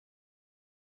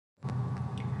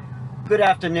Good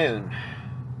afternoon.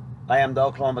 I am the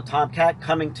Oklahoma Tomcat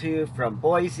coming to you from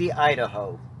Boise,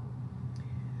 Idaho.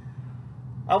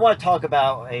 I want to talk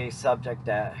about a subject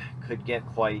that could get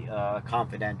quite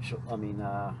confidential,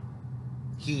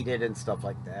 heated and stuff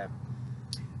like that.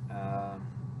 Uh,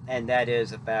 and that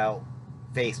is about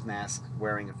face mask,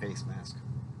 wearing a face mask.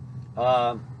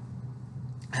 Um,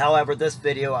 However, this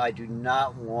video I do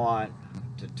not want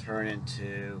to turn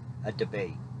into a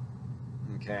debate.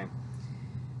 Okay?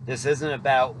 This isn't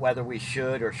about whether we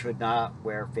should or should not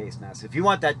wear face masks. If you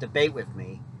want that debate with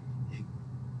me,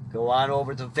 go on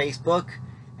over to Facebook,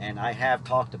 and I have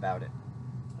talked about it.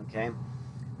 Okay?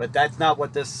 But that's not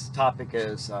what this topic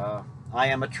is. I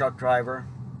am a truck driver,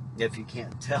 if you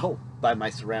can't tell by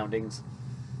my surroundings.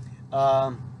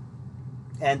 Um,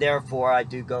 and therefore, I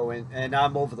do go in, and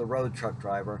I'm over the road truck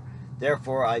driver.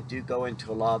 Therefore, I do go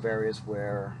into a lot of areas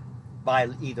where, by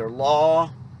either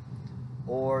law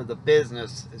or the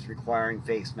business, is requiring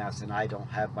face masks, and I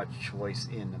don't have much choice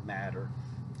in the matter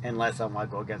unless I want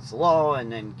to go against the law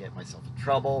and then get myself in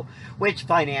trouble, which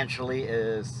financially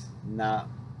is not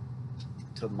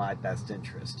to my best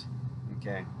interest.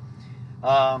 Okay.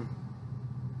 Um,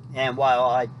 and while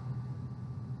I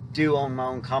do own my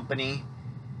own company,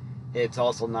 it's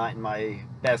also not in my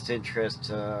best interest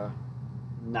to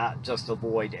not just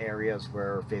avoid areas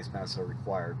where face masks are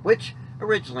required, which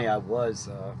originally I was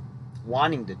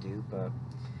wanting to do, but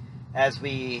as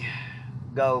we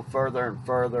go further and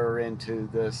further into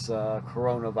this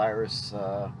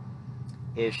coronavirus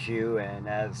issue, and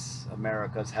as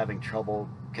America's having trouble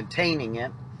containing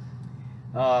it,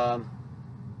 um,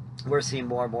 we're seeing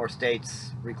more and more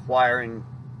states requiring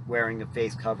wearing a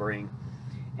face covering,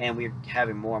 and we're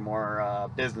having more and more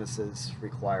businesses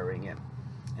requiring it,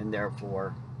 and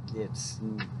therefore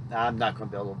I'm not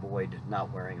going to be able to avoid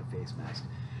not wearing a face mask.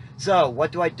 So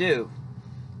what do?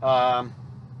 Um,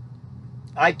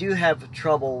 I do have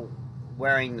trouble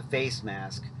wearing the face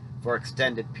mask for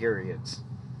extended periods,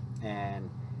 and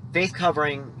face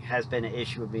covering has been an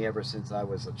issue with me ever since I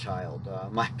was a child.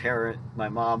 My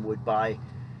mom would buy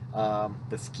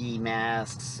the ski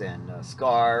masks and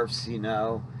scarves,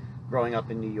 growing up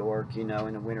in New York, in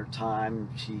the winter time.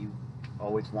 She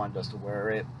always wanted us to wear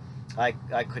it. I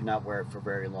could not wear it for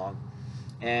very long.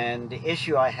 And the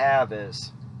issue I have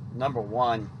is, number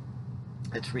one,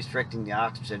 it's restricting the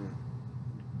oxygen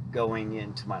going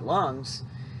into my lungs,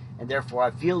 and therefore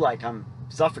I feel like I'm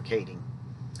suffocating.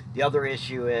 The other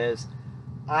issue is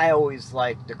I always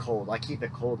like the cold. I keep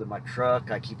it cold in my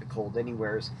truck. I keep it cold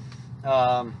anywhere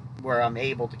where I'm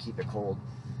able to keep it cold.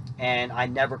 And I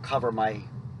never cover my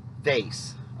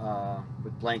face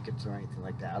with blankets or anything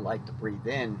like that. I like to breathe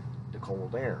in the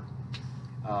cold air.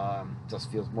 Just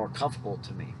feels more comfortable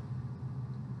to me.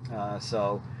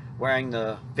 So wearing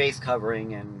the face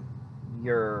covering, and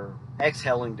you're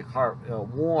exhaling the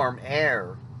warm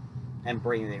air and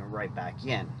breathing it right back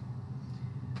in,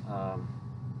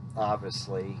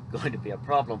 obviously going to be a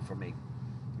problem for me.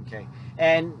 Okay,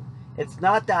 and it's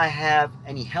not that I have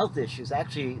any health issues.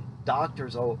 Actually,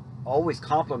 doctors always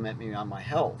compliment me on my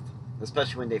health,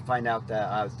 especially when they find out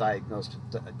that I was diagnosed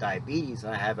with diabetes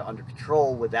and I have it under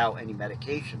control without any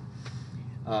medication.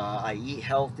 I eat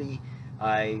healthy.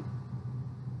 I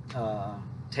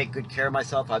take good care of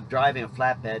myself. I'm driving a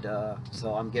flatbed,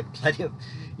 so I'm getting plenty of,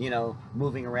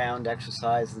 moving around,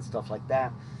 exercise, and stuff like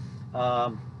that.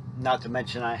 Not to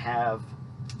mention I have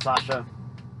Sasha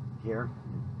here,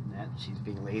 she's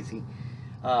being lazy,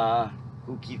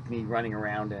 who keeps me running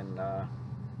around and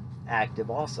active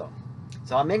also.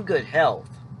 So I'm in good health,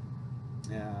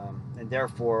 and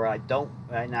therefore I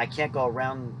can't go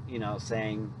around,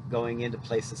 going into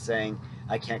places saying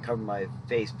I can't cover my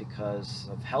face because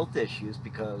of health issues,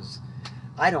 because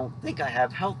I don't think I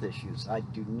have health issues. I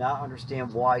do not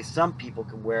understand why some people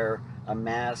can wear a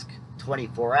mask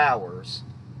 24 hours.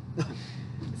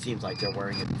 It seems like they're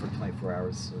wearing it for 24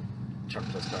 hours. So Chuck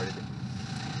just started it.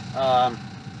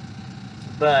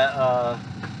 But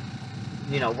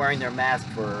wearing their mask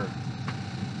for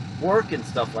work and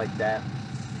stuff like that.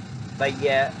 But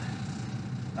yet,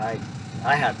 I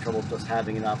have trouble just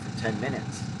having it on for 10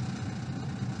 minutes.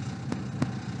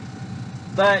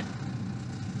 But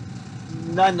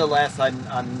nonetheless, I'm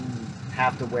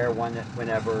have to wear one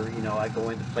whenever I go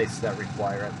into places that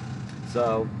require it.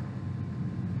 So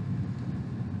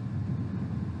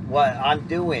what I'm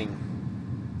doing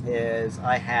is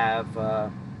I have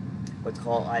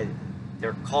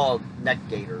they're called neck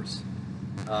gaiters.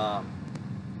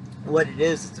 What it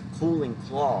is, it's a cooling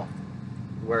cloth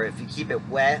where if you keep it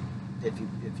wet, if you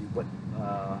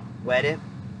wet it,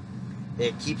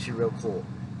 it keeps you real cool.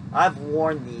 I've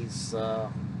worn these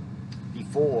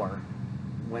before,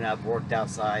 when I've worked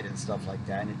outside and stuff like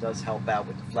that, and it does help out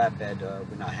with the flatbed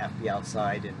when I have to be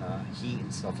outside in heat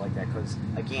and stuff like that, because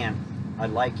again, I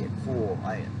like it cool.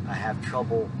 I have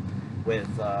trouble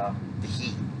with the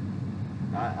heat.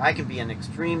 I can be in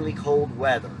extremely cold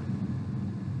weather,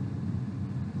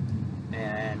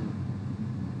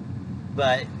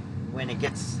 but when it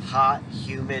gets hot,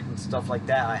 humid, and stuff like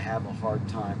that, I have a hard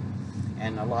time.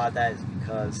 And a lot of that is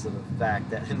because of the fact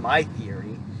that, in my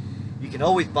theory, you can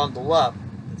always bundle up,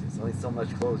 but there's only so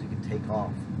much clothes you can take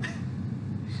off.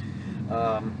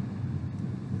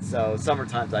 So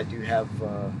summertime I do have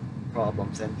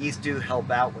problems, and these do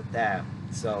help out with that.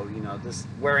 So, you know, this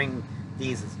wearing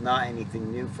these is not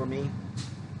anything new for me.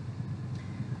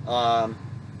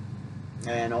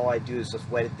 And all I do is just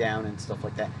wet it down and stuff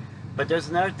like that. But there's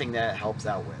another thing that it helps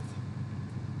out with.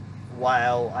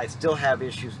 While I still have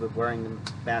issues with wearing the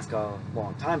mask a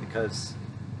long time because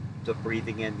the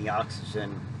breathing in the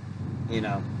oxygen, you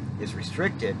know, is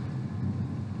restricted,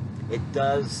 it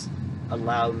does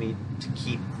allow me to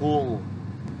keep cool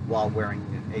while wearing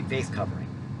a face covering.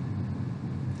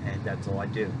 And that's all I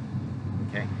do.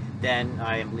 Okay. Then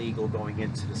I am legal going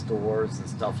into the stores and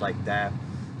stuff like that.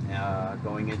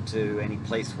 Going into any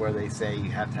place where they say you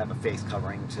have to have a face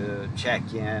covering to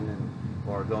check in,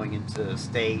 or going into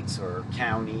states or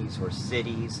counties or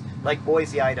cities like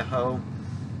Boise, Idaho,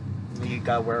 you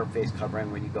gotta wear a face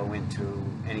covering when you go into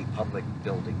any public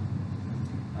building.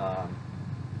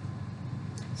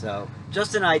 So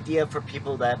just an idea for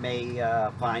people that may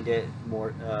find it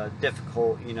more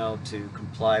difficult, you know, to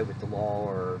comply with the law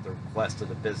or the request of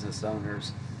the business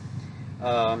owners.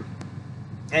 And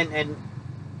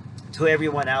to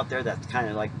everyone out there that's kind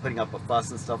of like putting up a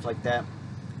fuss and stuff like that,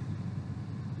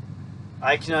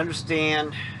 I can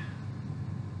understand,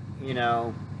 you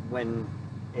know, when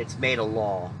it's made a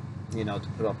law, you know, to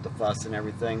put up the fuss and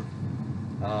everything.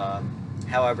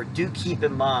 However, do keep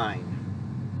in mind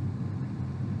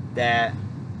that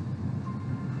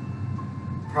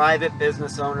private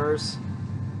business owners,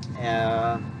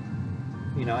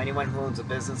 you know, anyone who owns a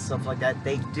business, stuff like that,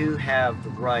 they do have the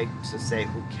right to say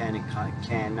who can and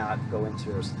cannot go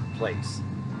into their place.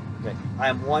 Okay, I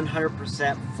am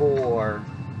 100% for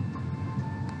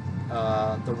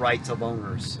the rights of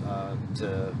owners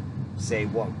to say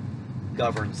what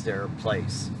governs their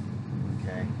place.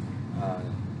 Okay,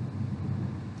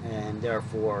 and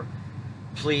therefore,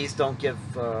 please don't give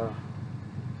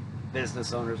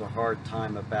business owners a hard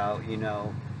time about, you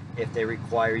know, if they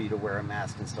require you to wear a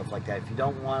mask and stuff like that. If you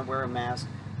don't want to wear a mask,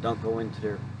 don't go into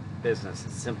their business.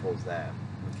 As simple as that.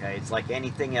 Okay, it's like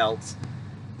anything else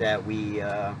that we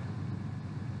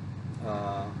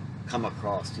come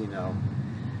across, you know.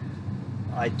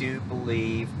 I do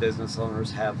believe business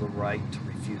owners have the right to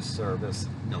refuse service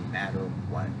no matter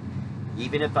what,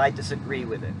 even if I disagree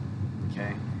with it.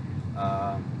 Okay,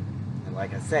 and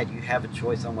like I said, you have a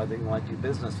choice on whether you want to do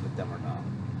business with them or not.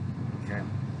 Okay,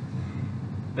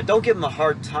 but don't give them a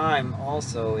hard time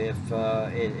also if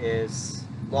it is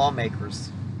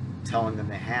lawmakers telling them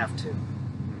they have to.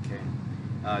 Okay,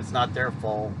 it's not their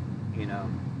fault, you know.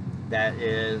 That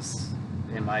is,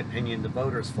 in my opinion, the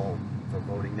voters' fault for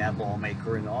voting that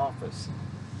lawmaker in office.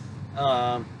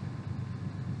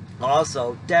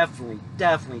 Also, definitely,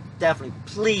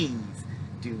 please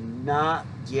do not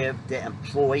give the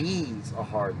employees a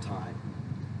hard time.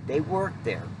 They work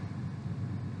there.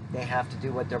 They have to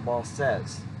do what their boss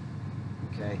says.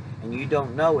 Okay? And you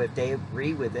don't know if they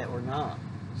agree with it or not.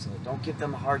 So don't give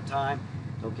them a hard time.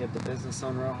 Don't give the business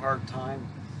owner a hard time.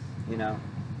 You know,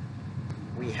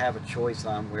 we have a choice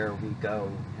on where we go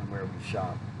and where we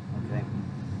shop. Okay?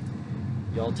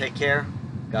 Y'all take care.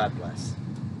 God bless.